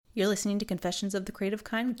You're listening to Confessions of the Creative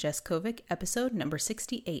Kind with Jess Kovic, episode number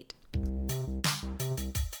 68.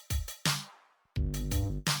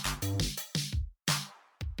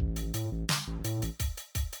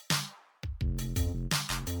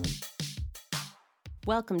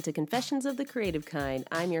 Welcome to Confessions of the Creative Kind.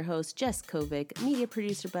 I'm your host, Jess Kovic, media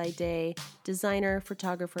producer by day, designer,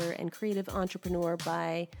 photographer, and creative entrepreneur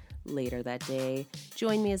by later that day.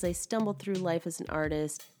 Join me as I stumble through life as an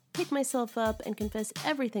artist, pick myself up, and confess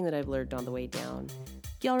everything that I've learned on the way down.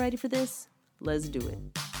 Y'all ready for this? Let's do it.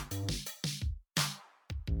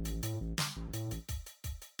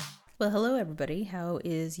 Well, hello everybody. How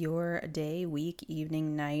is your day, week,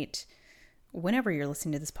 evening, night, whenever you're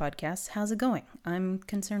listening to this podcast? How's it going? I'm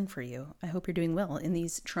concerned for you. I hope you're doing well in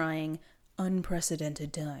these trying,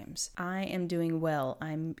 unprecedented times. I am doing well.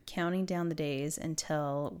 I'm counting down the days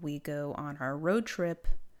until we go on our road trip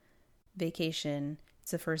vacation. It's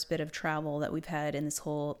the first bit of travel that we've had in this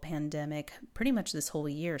whole pandemic, pretty much this whole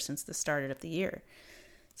year since the start of the year.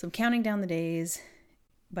 So I'm counting down the days.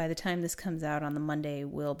 By the time this comes out on the Monday,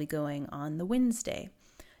 we'll be going on the Wednesday.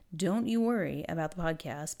 Don't you worry about the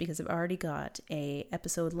podcast because I've already got an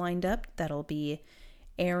episode lined up that'll be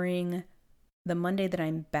airing the Monday that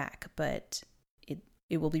I'm back, but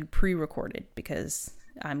it will be pre-recorded because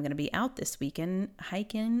I'm going to be out this weekend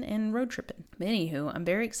hiking and road tripping. But anywho, I'm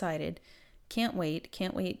very excited. Can't wait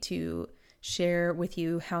to share with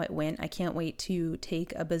you how it went. I can't wait to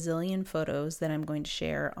take a bazillion photos that I'm going to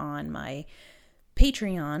share on my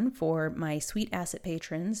Patreon for my sweet asset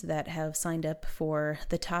patrons that have signed up for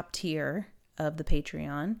the top tier of the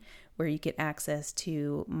Patreon, where you get access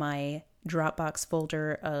to my Dropbox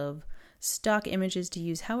folder of stock images to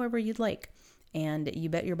use however you'd like. And you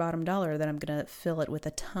bet your bottom dollar that I'm going to fill it with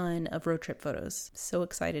a ton of road trip photos. So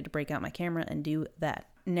excited to break out my camera and do that.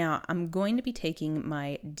 Now, I'm going to be taking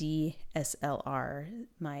my DSLR,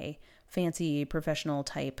 my fancy professional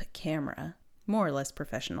type camera, more or less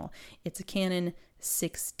professional. It's a Canon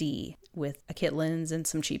 6D with a kit lens and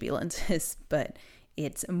some cheapy lenses, but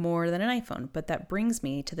it's more than an iPhone. But that brings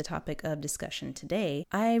me to the topic of discussion today.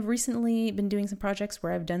 I've recently been doing some projects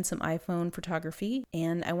where I've done some iPhone photography,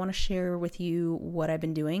 and I want to share with you what I've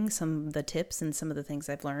been doing, some of the tips and some of the things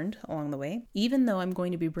I've learned along the way. Even though I'm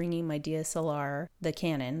going to be bringing my DSLR, the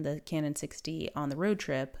Canon 6D, on the road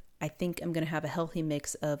trip, I think I'm going to have a healthy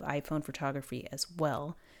mix of iPhone photography as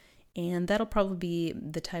well. And that'll probably be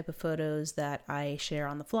the type of photos that I share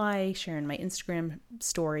on the fly, share in my Instagram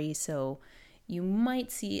story. So you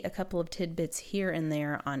might see a couple of tidbits here and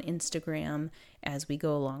there on Instagram as we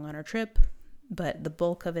go along on our trip. But the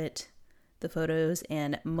bulk of it, the photos,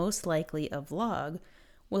 and most likely a vlog,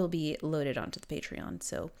 will be loaded onto the Patreon.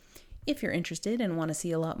 So if you're interested and want to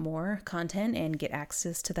see a lot more content and get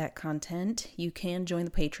access to that content, you can join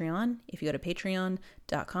the Patreon. If you go to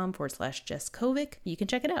patreon.com/JessKovic, you can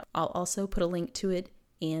check it out. I'll also put a link to it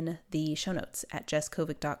in the show notes at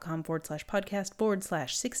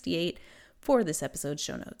JessKovic.com/podcast/68 for this episode's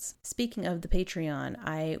show notes. Speaking of the Patreon,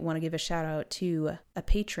 I want to give a shout out to a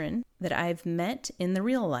patron that I've met in the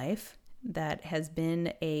real life that has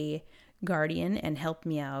been a guardian and helped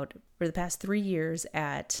me out for the past 3 years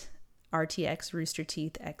at RTX Rooster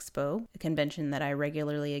Teeth Expo, a convention that I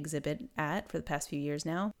regularly exhibit at for the past few years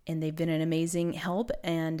now. And they've been an amazing help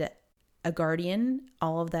and a guardian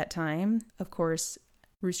all of that time. Of course,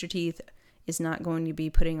 Rooster Teeth is not going to be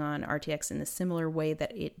putting on RTX in the similar way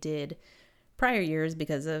that it did prior years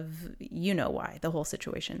because of, you know why, the whole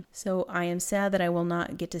situation. So I am sad that I will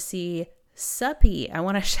not get to see Suppy. I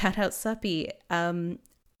want to shout out Suppy.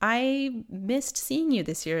 I missed seeing you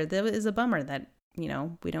this year. That was a bummer that we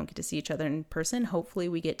don't get to see each other in person. Hopefully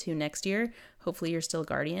we get to next year. Hopefully you're still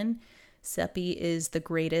guardian. Seppi is the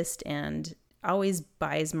greatest and always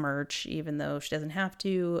buys merch, even though she doesn't have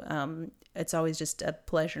to. It's always just a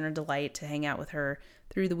pleasure and a delight to hang out with her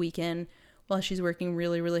through the weekend while she's working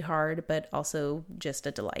really, really hard, but also just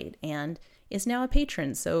a delight. And is now a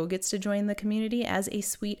patron, so gets to join the community as a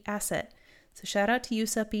sweet asset. So shout out to you,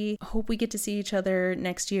 Suppy. Hope we get to see each other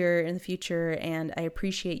next year in the future, and I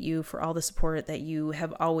appreciate you for all the support that you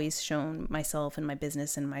have always shown myself and my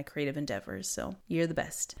business and my creative endeavors. So you're the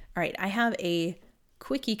best. All right, I have a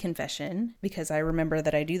quickie confession because I remember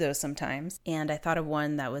that I do those sometimes, and I thought of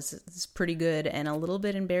one that was pretty good and a little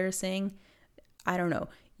bit embarrassing. I don't know.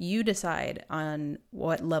 You decide on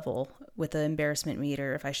what level with the embarrassment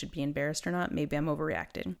meter, if I should be embarrassed or not. Maybe I'm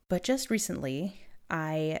overreacting. But just recently,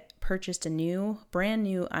 I purchased a brand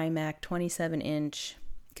new iMac 27-inch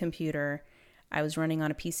computer. I was running on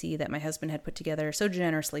a PC that my husband had put together, so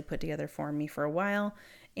generously put together for me for a while.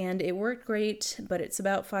 And it worked great, but it's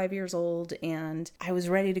about 5 years old, and I was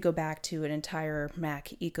ready to go back to an entire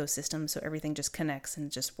Mac ecosystem so everything just connects and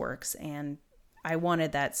just works, and I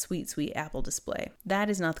wanted that sweet, sweet Apple display. That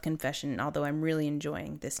is not the confession, although I'm really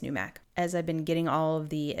enjoying this new Mac. As I've been getting all of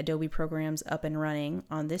the Adobe programs up and running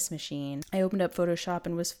on this machine, I opened up Photoshop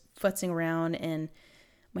and was futzing around, and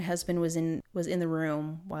my husband was in the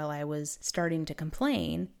room while I was starting to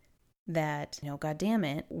complain that, God damn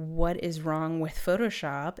it, what is wrong with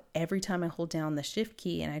Photoshop? Every time I hold down the shift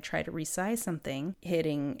key and I try to resize something,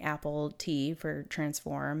 hitting Apple T for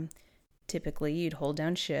transform, typically you'd hold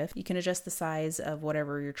down shift. You can adjust the size of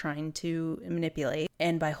whatever you're trying to manipulate.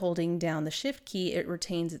 And by holding down the shift key, it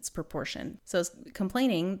retains its proportion. So I was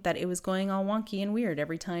complaining that it was going all wonky and weird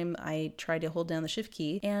every time I tried to hold down the shift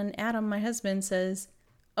key. And Adam, my husband, says,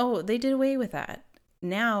 oh, they did away with that.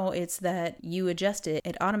 Now it's that you adjust it,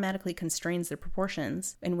 it automatically constrains the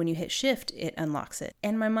proportions, and when you hit shift, it unlocks it.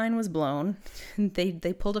 And my mind was blown. They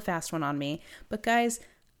pulled a fast one on me. But guys,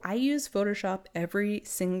 I use Photoshop every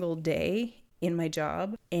single day in my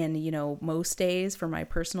job, and most days for my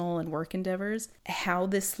personal and work endeavors. How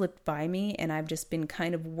this slipped by me, and I've just been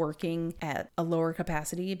kind of working at a lower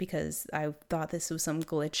capacity because I thought this was some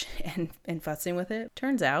glitch and futzing with it.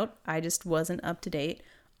 Turns out I just wasn't up to date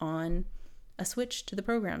on a switch to the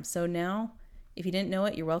program. So now, if you didn't know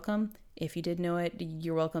it, you're welcome. If you did know it,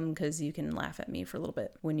 you're welcome because you can laugh at me for a little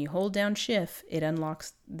bit. When you hold down shift, it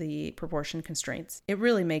unlocks the proportion constraints. It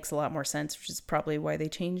really makes a lot more sense, which is probably why they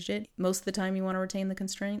changed it. Most of the time you want to retain the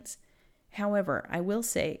constraints. However, I will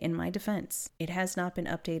say, in my defense, it has not been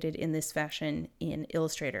updated in this fashion in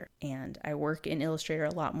Illustrator, and I work in Illustrator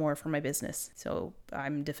a lot more for my business, so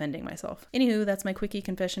I'm defending myself. Anywho, that's my quickie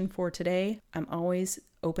confession for today. I'm always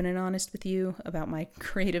open and honest with you about my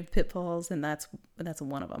creative pitfalls, and that's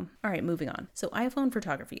one of them. All right, moving on. So iPhone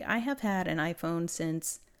photography. I have had an iPhone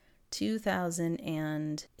since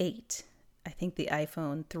 2008. I think the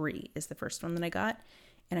iPhone 3 is the first one that I got.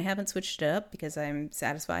 And I haven't switched it up because I'm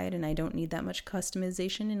satisfied and I don't need that much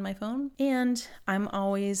customization in my phone. And I'm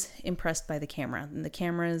always impressed by the camera. And the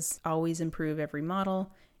cameras always improve every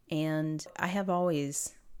model. And I have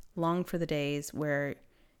always longed for the days where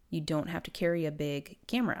you don't have to carry a big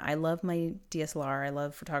camera. I love my DSLR. I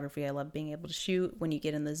love photography. I love being able to shoot when you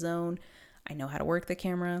get in the zone. I know how to work the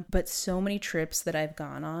camera, but so many trips that I've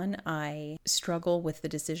gone on, I struggle with the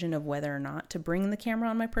decision of whether or not to bring the camera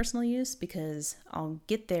on my personal use because I'll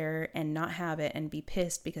get there and not have it and be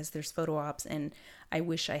pissed because there's photo ops and I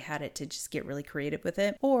wish I had it to just get really creative with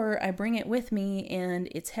it. Or I bring it with me and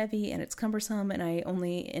it's heavy and it's cumbersome and I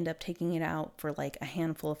only end up taking it out for like a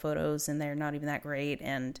handful of photos and they're not even that great,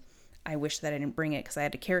 and I wish that I didn't bring it because I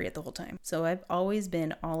had to carry it the whole time. So I've always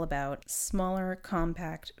been all about smaller,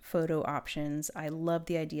 compact photo options. I love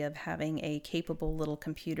the idea of having a capable little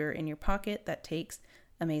computer in your pocket that takes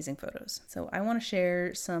amazing photos. So I want to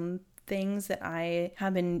share some things that I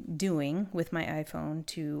have been doing with my iPhone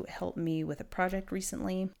to help me with a project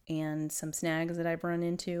recently, and some snags that I've run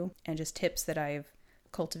into, and just tips that I've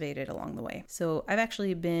cultivated along the way. So I've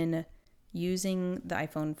actually been using the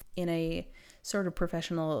iPhone in a sort of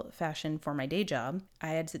professional fashion for my day job. I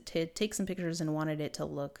had to take some pictures and wanted it to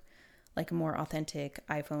look like a more authentic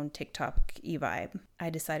iPhone TikTok-y vibe.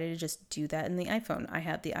 I decided to just do that in the iPhone. I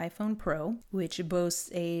have the iPhone Pro, which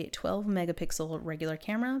boasts a 12 megapixel regular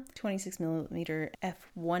camera, 26mm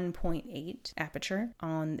f1.8 aperture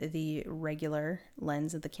on the regular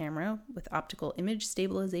lens of the camera with optical image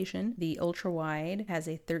stabilization. The ultra wide has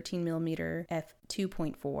a 13mm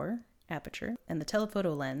f2.4 aperture, and the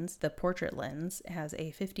telephoto lens, the portrait lens, has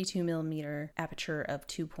a 52mm aperture of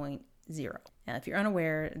 2.0. Now, if you're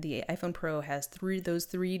unaware, the iPhone Pro has those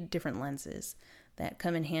three different lenses that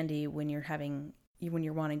come in handy when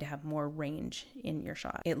you're wanting to have more range in your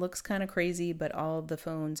shot. It looks kind of crazy, but all of the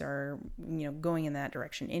phones are, going in that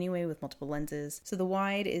direction anyway with multiple lenses. So the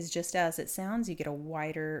wide is just as it sounds. You get a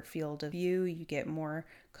wider field of view. You get more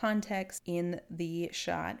context in the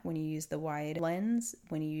shot when you use the wide lens.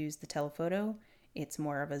 When you use the telephoto, it's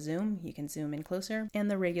more of a zoom. You can zoom in closer. And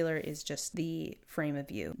the regular is just the frame of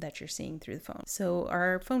view that you're seeing through the phone. So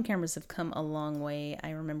our phone cameras have come a long way.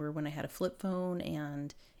 I remember when I had a flip phone,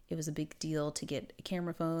 and it was a big deal to get a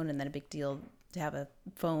camera phone, and then a big deal to have a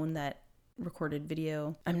phone that recorded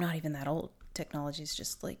video. I'm not even that old. Technology is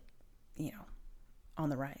just on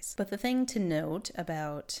the rise. But the thing to note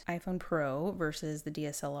about iPhone Pro versus the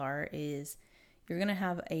DSLR is you're going to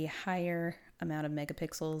have a higher amount of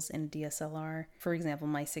megapixels in DSLR. For example,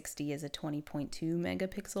 my 6D is a 20.2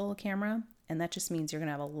 megapixel camera, and that just means you're going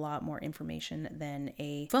to have a lot more information than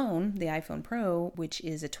a phone, the iPhone Pro, which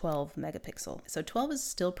is a 12 megapixel. So 12 is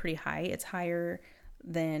still pretty high. It's higher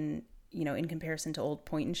than, in comparison to old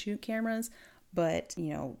point and shoot cameras. But,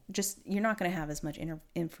 just you're not going to have as much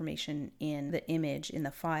information in the image, in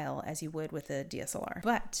the file, as you would with a DSLR.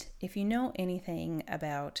 But if you know anything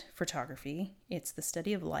about photography, it's the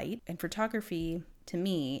study of light. And photography, to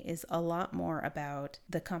me, is a lot more about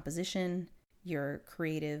the composition, your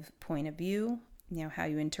creative point of view, how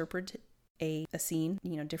you interpret a scene,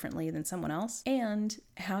 differently than someone else, and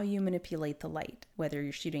how you manipulate the light. Whether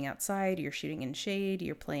you're shooting outside, you're shooting in shade,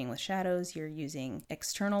 you're playing with shadows, you're using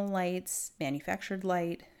external lights, manufactured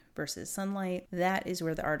light versus sunlight. That is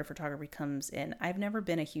where the art of photography comes in. I've never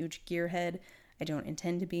been a huge gearhead. I don't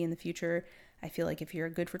intend to be in the future. I feel like if you're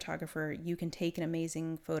a good photographer, you can take an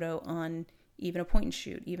amazing photo on even a point and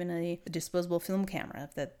shoot, even a disposable film camera,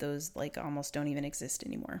 that those almost don't even exist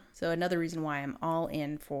anymore. So another reason why I'm all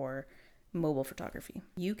in for mobile photography.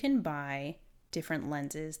 You can buy different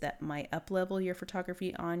lenses that might up-level your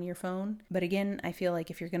photography on your phone. But again, I feel like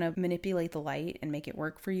if you're going to manipulate the light and make it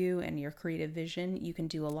work for you and your creative vision, you can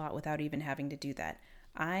do a lot without even having to do that.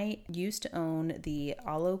 I used to own the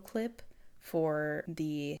Olloclip for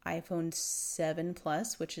the iPhone 7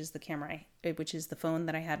 Plus, which is the phone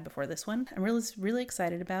that I had before this one. I'm really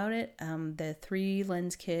excited about it. The 3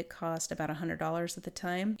 lens kit cost about $100 at the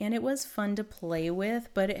time, and it was fun to play with,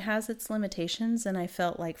 but it has its limitations, and I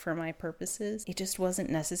felt like for my purposes, it just wasn't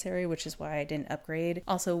necessary, which is why I didn't upgrade.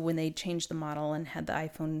 Also, when they changed the model and had the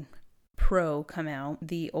iPhone Pro come out,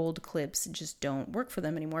 the old clips just don't work for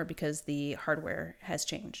them anymore because the hardware has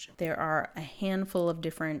changed. There are a handful of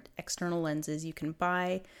different external lenses you can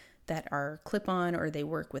buy that are clip-on, or they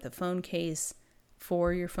work with a phone case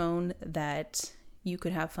for your phone that you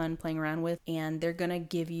could have fun playing around with, and they're going to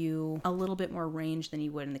give you a little bit more range than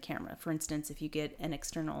you would in the camera. For instance, if you get an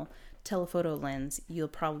external telephoto lens, you'll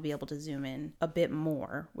probably be able to zoom in a bit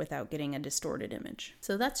more without getting a distorted image.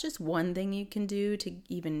 So that's just one thing you can do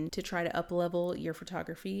to try to up-level your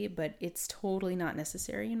photography, but it's totally not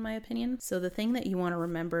necessary in my opinion. So the thing that you want to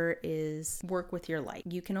remember is work with your light.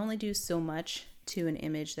 You can only do so much to an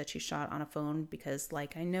image that you shot on a phone because,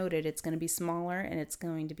 like I noted, it's going to be smaller and it's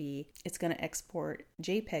going to export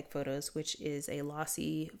JPEG photos, which is a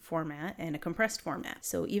lossy format and a compressed format.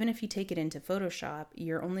 So even if you take it into Photoshop,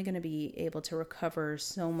 you're only going to be able to recover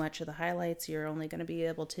so much of the highlights. You're only going to be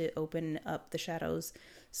able to open up the shadows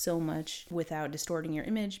so much without distorting your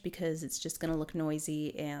image because it's just going to look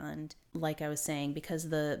noisy. And like I was saying, because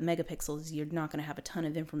the megapixels, you're not going to have a ton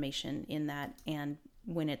of information in that, and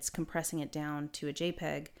when it's compressing it down to a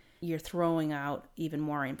JPEG, you're throwing out even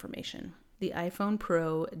more information. The iPhone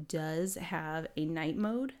Pro does have a night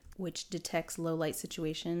mode, which detects low light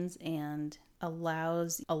situations and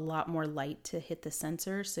allows a lot more light to hit the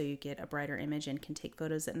sensor so you get a brighter image and can take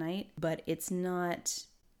photos at night. But it's not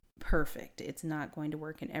perfect. It's not going to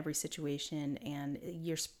work in every situation, and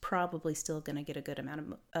you're probably still going to get a good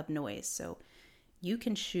amount of noise. So you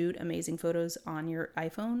can shoot amazing photos on your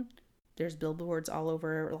iPhone. There's billboards all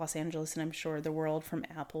over Los Angeles and I'm sure the world from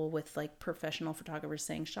Apple with professional photographers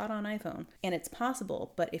saying shot on iPhone. And it's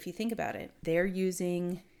possible, but if you think about it, they're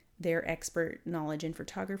using their expert knowledge in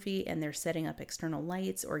photography and they're setting up external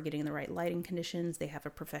lights or getting the right lighting conditions. They have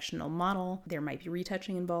a professional model. There might be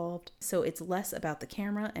retouching involved. So it's less about the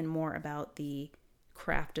camera and more about the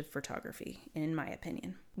craft of photography, in my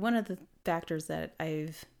opinion. One of the factors that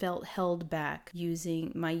I've felt held back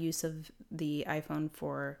using my use of the iPhone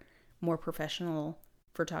for more professional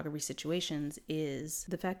photography situations is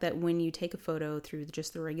the fact that when you take a photo through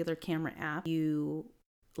just the regular camera app,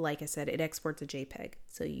 like I said, it exports a JPEG.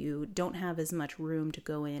 So you don't have as much room to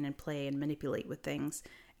go in and play and manipulate with things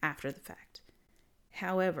after the fact.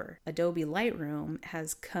 However, Adobe Lightroom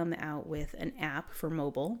has come out with an app for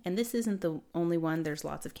mobile, and this isn't the only one. There's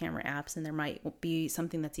lots of camera apps, and there might be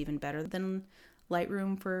something that's even better than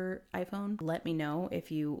Lightroom for iPhone. Let me know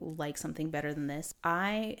if you like something better than this.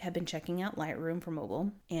 I have been checking out Lightroom for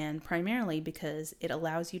mobile, and primarily because it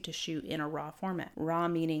allows you to shoot in a RAW format. RAW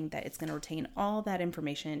meaning that it's going to retain all that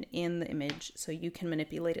information in the image so you can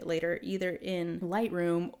manipulate it later either in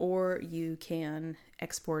Lightroom or you can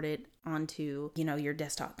export it onto, your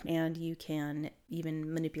desktop, and you can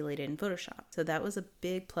even manipulate it in Photoshop. So that was a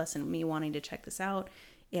big plus in me wanting to check this out.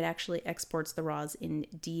 It actually exports the RAWs in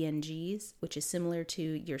DNGs, which is similar to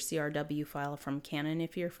your CRW file from Canon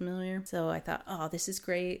if you're familiar. So I thought, this is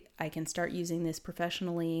great. I can start using this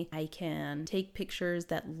professionally. I can take pictures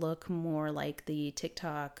that look more like the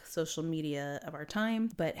TikTok social media of our time,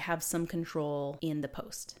 but have some control in the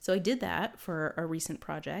post. So I did that for a recent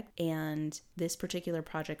project, and this particular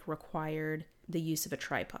project required the use of a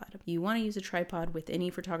tripod. You want to use a tripod with any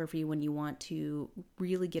photography when you want to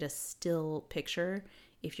really get a still picture.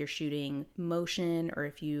 If you're shooting motion,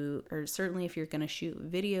 or certainly if you're going to shoot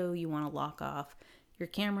video, you want to lock off your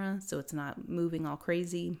camera so it's not moving all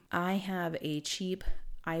crazy. I have a cheap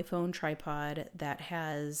iPhone tripod that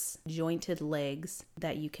has jointed legs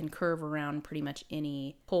that you can curve around pretty much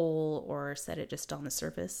any pole or set it just on the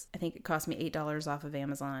surface. I think it cost me $8 off of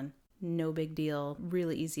Amazon. No big deal.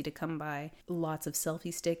 Really easy to come by. Lots of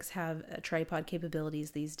selfie sticks have tripod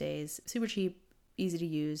capabilities these days. Super cheap, easy to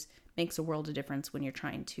use. Makes a world of difference when you're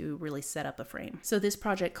trying to really set up a frame. So this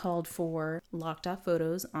project called for locked off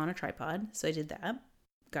photos on a tripod. So I did that.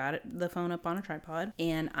 Got the phone up on a tripod,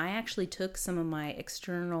 and I actually took some of my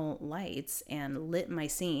external lights and lit my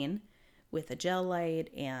scene with a gel light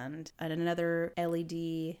and another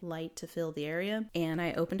LED light to fill the area. And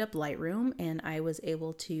I opened up Lightroom and I was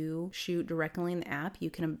able to shoot directly in the app. You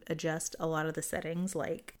can adjust a lot of the settings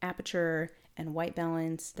like aperture and white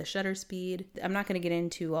balance, the shutter speed. I'm not going to get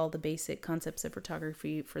into all the basic concepts of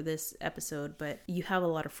photography for this episode, but you have a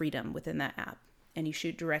lot of freedom within that app. And you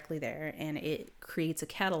shoot directly there, and it creates a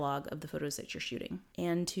catalog of the photos that you're shooting.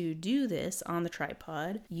 And to do this on the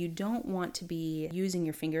tripod, you don't want to be using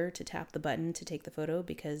your finger to tap the button to take the photo,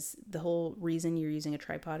 because the whole reason you're using a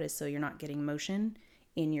tripod is so you're not getting motion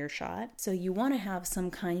in your shot. So you want to have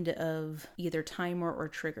some kind of either timer or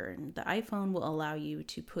trigger. The iPhone will allow you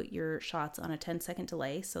to put your shots on a 10-second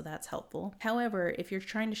delay, so that's helpful. However, if you're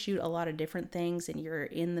trying to shoot a lot of different things and you're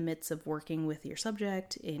in the midst of working with your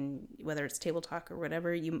subject, in whether it's table talk or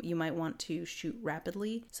whatever, you might want to shoot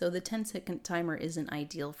rapidly. So the 10-second timer isn't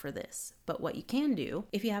ideal for this. But what you can do,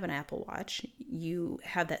 if you have an Apple Watch, you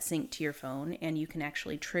have that synced to your phone and you can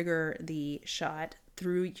actually trigger the shot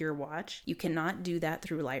through your watch. You cannot do that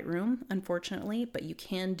through Lightroom, unfortunately, but you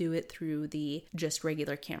can do it through the just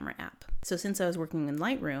regular camera app. So since I was working in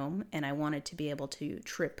Lightroom and I wanted to be able to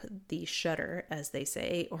trip the shutter, as they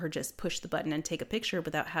say, or just push the button and take a picture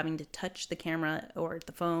without having to touch the camera or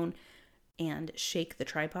the phone and shake the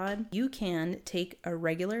tripod, you can take a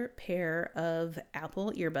regular pair of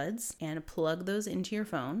Apple earbuds and plug those into your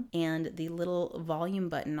phone, and the little volume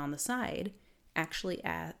button on the side actually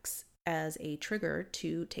acts as a trigger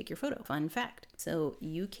to take your photo. Fun fact. So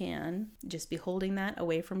you can just be holding that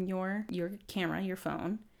away from your camera, your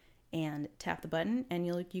phone, and tap the button, and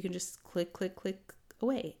you can just click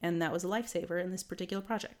away. And that was a lifesaver in this particular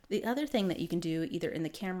project. The other thing that you can do either in the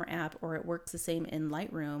camera app, or it works the same in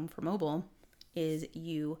Lightroom for mobile, is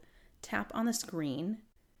you tap on the screen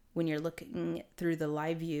when you're looking through the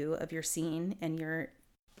live view of your scene and you're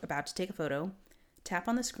about to take a photo. Tap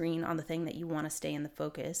on the screen on the thing that you want to stay in the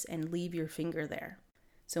focus and leave your finger there.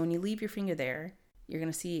 So when you leave your finger there, you're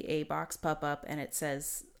going to see a box pop up and it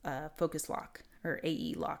says focus lock, or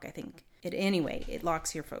AE lock, I think. It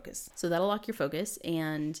locks your focus. So that'll lock your focus,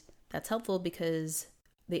 and that's helpful because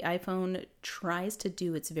the iPhone tries to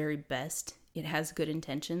do its very best. It has good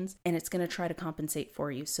intentions, and it's going to try to compensate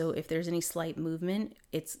for you. So if there's any slight movement,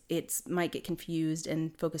 it's might get confused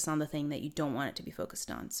and focus on the thing that you don't want it to be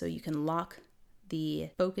focused on. So you can lock the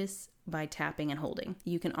focus by tapping and holding.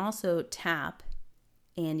 You can also tap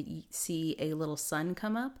and see a little sun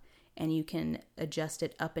come up, and you can adjust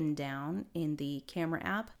it up and down in the camera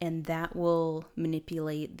app, and that will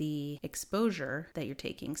manipulate the exposure that you're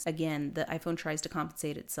taking. Again, the iPhone tries to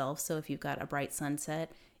compensate itself, so if you've got a bright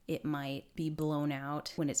sunset, it might be blown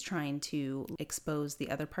out when it's trying to expose the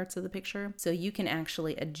other parts of the picture. So you can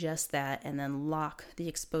actually adjust that and then lock the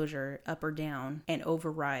exposure up or down and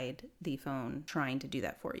override the phone trying to do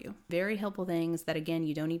that for you. Very helpful things that, again,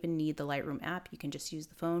 you don't even need the Lightroom app. You can just use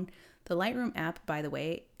the phone. The Lightroom app, by the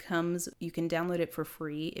way, you can download it for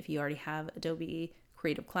free if you already have Adobe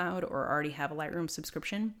Creative Cloud or already have a Lightroom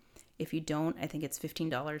subscription. If you don't, I think it's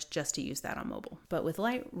 $15 just to use that on mobile. But with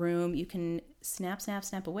Lightroom, you can snap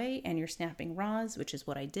away, and you're snapping RAWs, which is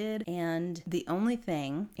what I did. And the only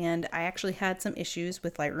thing, and I actually had some issues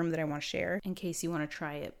with Lightroom that I want to share in case you want to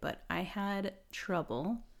try it, but I had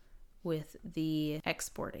trouble with the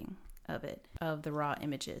exporting of the raw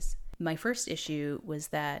images. My first issue was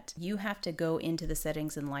that you have to go into the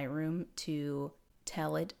settings in Lightroom to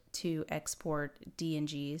tell it to export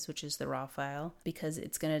DNGs, which is the raw file, because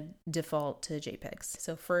it's going to default to JPEGs.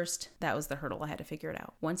 So first, that was the hurdle. I had to figure it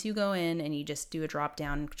out. Once you go in and you just do a drop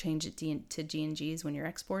down, change it to DNGs when you're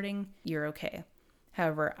exporting, you're okay.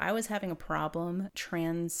 However, I was having a problem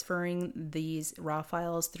transferring these raw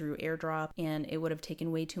files through AirDrop, and it would have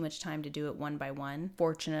taken way too much time to do it one by one.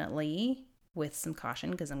 Fortunately, with some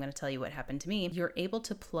caution because I'm going to tell you what happened to me. You're able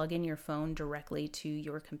to plug in your phone directly to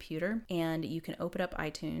your computer, and you can open up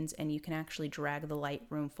iTunes and you can actually drag the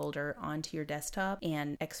Lightroom folder onto your desktop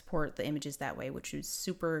and export the images that way, which is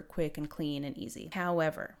super quick and clean and easy.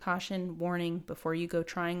 However, caution, warning, before you go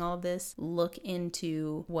trying all of this, look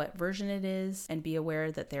into what version it is and be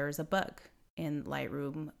aware that there is a bug in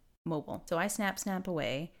Lightroom Mobile. So I snap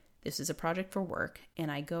away. This is a project for work,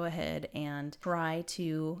 and I go ahead and try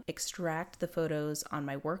to extract the photos on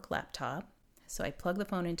my work laptop. So I plug the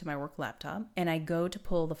phone into my work laptop, and I go to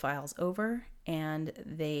pull the files over, and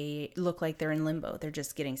they look like they're in limbo. They're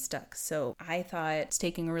just getting stuck. So I thought it's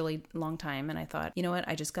taking a really long time, and I thought, you know what?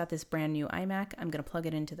 I just got this brand new iMac. I'm going to plug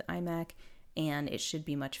it into the iMac, and it should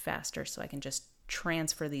be much faster so I can just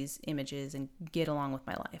transfer these images and get along with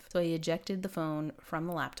my life. So I ejected the phone from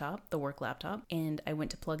the laptop, the work laptop, and I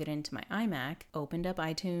went to plug it into my iMac, opened up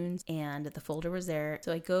iTunes, and the folder was there.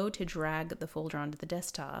 So I go to drag the folder onto the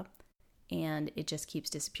desktop, and it just keeps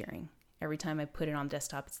disappearing. Every time I put it on the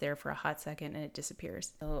desktop, it's there for a hot second and it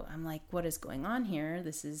disappears. So I'm like, what is going on here?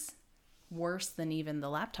 This is worse than even the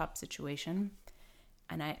laptop situation.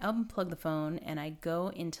 And I unplug the phone and I go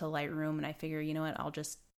into Lightroom and I figure, you know what, I'll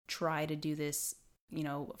just try to do this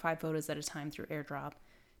 5 photos at a time through AirDrop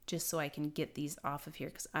just so I can get these off of here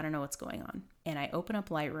because I don't know what's going on. And I open up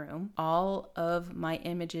Lightroom. All of my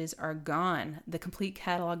images are gone. The complete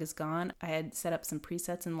catalog is gone. I had set up some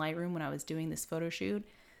presets in Lightroom when I was doing this photo shoot.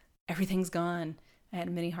 Everything's gone. I had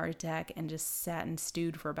a mini heart attack and just sat and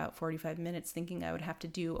stewed for about 45 minutes thinking I would have to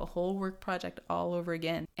do a whole work project all over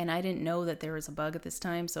again. And I didn't know that there was a bug at this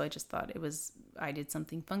time, so I just thought I did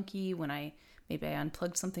something funky when maybe I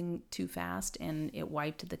unplugged something too fast and it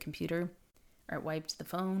wiped the computer or it wiped the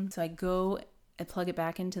phone. So I go and plug it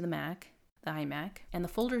back into the iMac, and the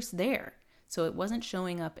folder's there. So it wasn't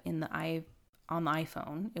showing up on the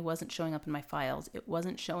iPhone. It wasn't showing up in my files. It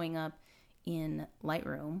wasn't showing up in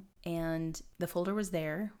Lightroom, and the folder was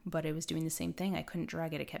there, but it was doing the same thing. I couldn't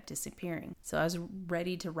drag it. It kept disappearing. So I was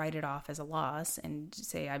ready to write it off as a loss and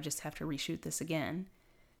say I just have to reshoot this again.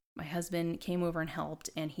 My husband came over and helped,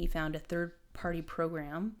 and he found a third-party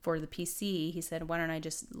program for the PC. He said, why don't I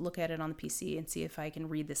just look at it on the PC and see if I can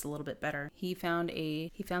read this a little bit better. He found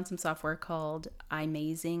some software called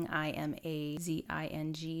iMazing, IMAZING.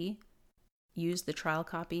 Use the trial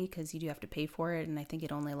copy because you do have to pay for it, and I think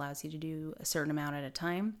it only allows you to do a certain amount at a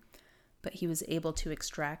time. But he was able to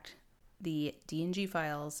extract the DNG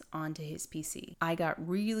files onto his PC. I got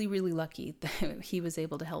really, really lucky that he was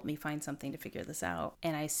able to help me find something to figure this out.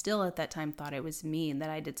 And I still at that time thought it was me and that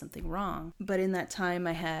I did something wrong. But in that time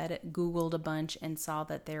I had Googled a bunch and saw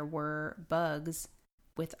that there were bugs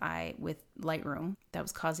with Lightroom that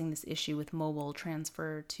was causing this issue with mobile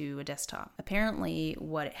transfer to a desktop. Apparently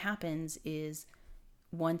what happens is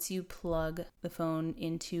once you plug the phone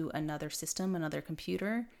into another system, another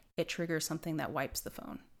computer, it triggers something that wipes the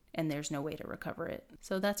phone, and there's no way to recover it.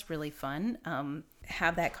 So that's really fun.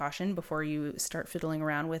 Have that caution before you start fiddling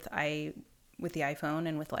around with the iPhone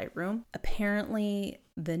and with Lightroom. Apparently,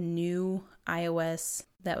 the new iOS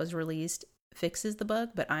that was released fixes the bug,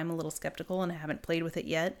 but I'm a little skeptical and I haven't played with it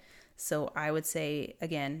yet. So I would say,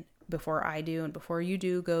 again, before I do and before you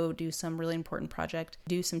do, go do some really important project,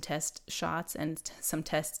 do some test shots and some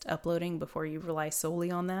test uploading before you rely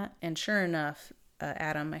solely on that. And sure enough,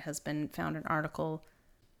 Adam, my husband, found an article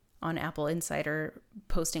on Apple Insider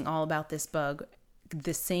posting all about this bug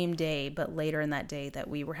the same day, but later in that day that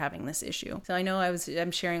we were having this issue. So I know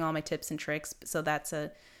I'm sharing all my tips and tricks, so that's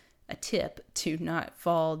a tip to not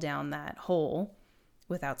fall down that hole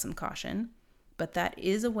without some caution. But that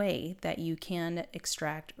is a way that you can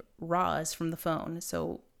extract RAWs from the phone.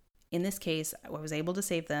 So in this case, I was able to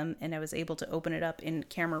save them, and I was able to open it up in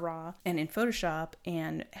Camera Raw and in Photoshop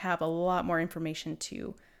and have a lot more information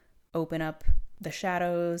to open up the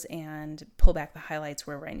shadows and pull back the highlights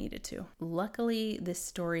wherever I needed to. Luckily, this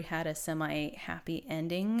story had a semi-happy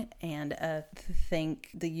ending, and thank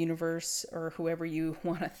the universe or whoever you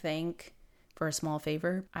want to thank for a small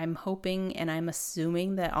favor. I'm hoping and I'm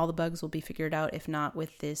assuming that all the bugs will be figured out, if not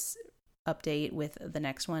with this update, with the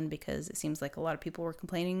next one, because it seems like a lot of people were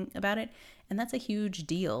complaining about it, and that's a huge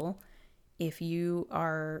deal. If you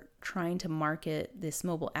are trying to market this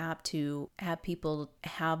mobile app to have people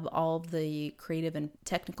have all the creative and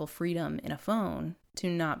technical freedom in a phone, to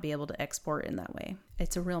not be able to export in that way,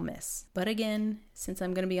 it's a real miss. But again, since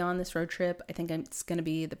I'm going to be on this road trip, I think it's going to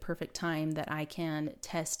be the perfect time that I can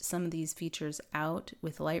test some of these features out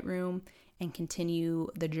with Lightroom and continue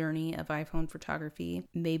the journey of iPhone photography.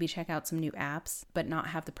 Maybe check out some new apps, but not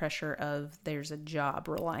have the pressure of there's a job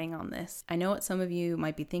relying on this. I know what some of you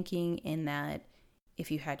might be thinking, in that if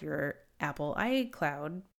you had your Apple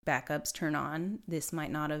iCloud backups turn on, this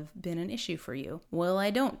might not have been an issue for you. Well, I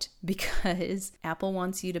don't, because Apple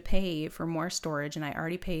wants you to pay for more storage, and I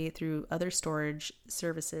already pay through other storage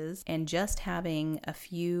services, and just having a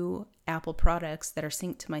few Apple products that are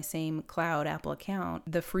synced to my same cloud Apple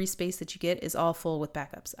account, the free space that you get is all full with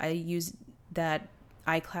backups. I use that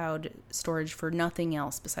iCloud storage for nothing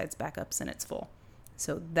else besides backups, and it's full.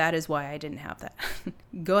 So that is why I didn't have that.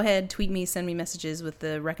 Go ahead, tweet me, send me messages with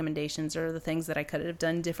the recommendations or the things that I could have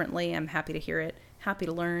done differently. I'm happy to hear it, happy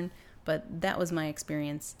to learn, but that was my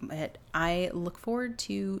experience. But I look forward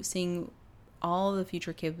to seeing all the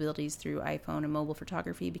future capabilities through iPhone and mobile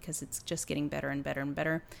photography, because it's just getting better and better and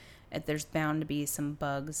better. There's bound to be some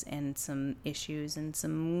bugs and some issues and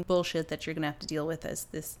some bullshit that you're going to have to deal with as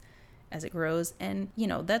it grows. And,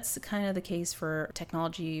 that's kind of the case for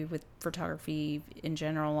technology with photography in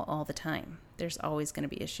general all the time. There's always going to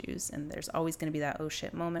be issues, and there's always going to be that oh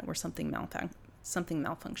shit moment where something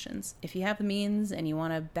malfunctions. If you have the means and you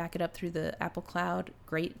want to back it up through the Apple Cloud,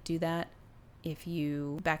 great, do that. If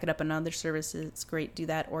you back it up on other services, great, do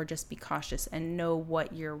that, or just be cautious and know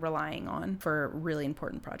what you're relying on for really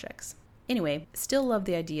important projects. Anyway, still love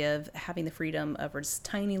the idea of having the freedom of this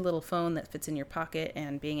tiny little phone that fits in your pocket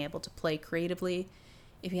and being able to play creatively.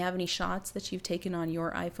 If you have any shots that you've taken on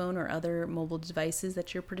your iPhone or other mobile devices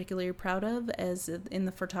that you're particularly proud of as in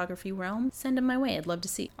the photography realm, send them my way. I'd love to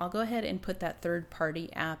see. I'll go ahead and put that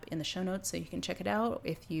third-party app in the show notes so you can check it out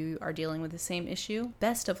if you are dealing with the same issue.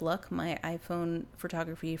 Best of luck, my iPhone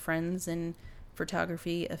photography friends and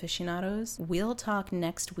photography aficionados. We'll talk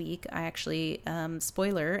next week. I actually,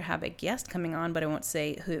 spoiler, have a guest coming on, but I won't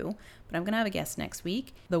say who. But I'm going to have a guest next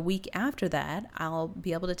week. The week after that, I'll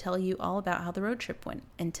be able to tell you all about how the road trip went.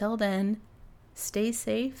 Until then, stay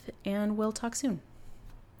safe, and we'll talk soon.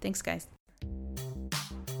 Thanks, guys.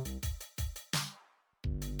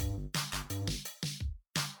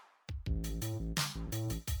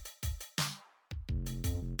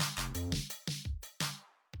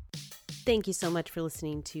 Thank you so much for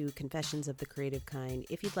listening to Confessions of the Creative Kind.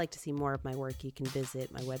 If you'd like to see more of my work, you can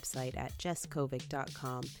visit my website at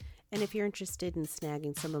jesskovic.com. And if you're interested in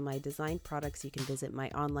snagging some of my design products, you can visit my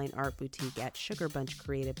online art boutique at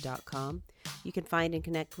sugarbunchcreative.com. You can find and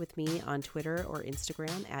connect with me on Twitter or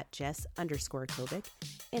Instagram at Jess_Kovic.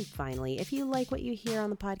 And finally, if you like what you hear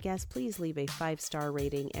on the podcast, please leave a 5-star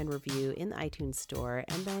rating and review in the iTunes store,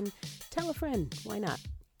 and then tell a friend. Why not?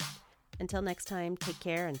 Until next time, take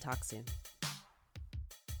care and talk soon.